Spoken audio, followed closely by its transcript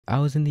I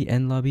was in the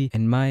end lobby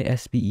and my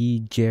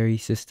SBE Jerry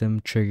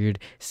system triggered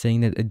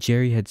saying that a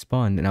Jerry had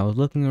spawned, and I was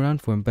looking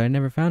around for him, but I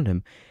never found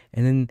him.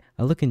 And then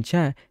I look in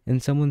chat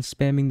and someone's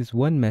spamming this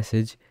one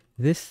message,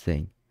 this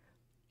thing.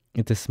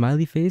 It's a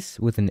smiley face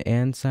with an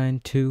and sign,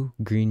 2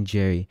 green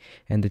Jerry,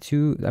 and the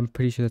 2, I'm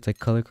pretty sure that's like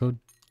color code.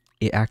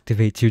 It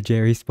activates your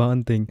Jerry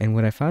spawn thing. And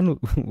what I found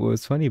what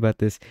was funny about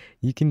this,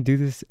 you can do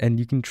this and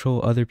you can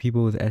troll other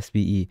people with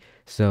SBE.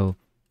 So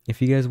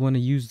if you guys want to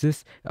use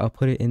this, I'll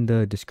put it in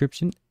the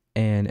description.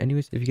 And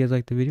anyways, if you guys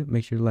like the video,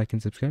 make sure to like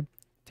and subscribe.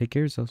 Take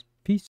care of yourselves. Peace.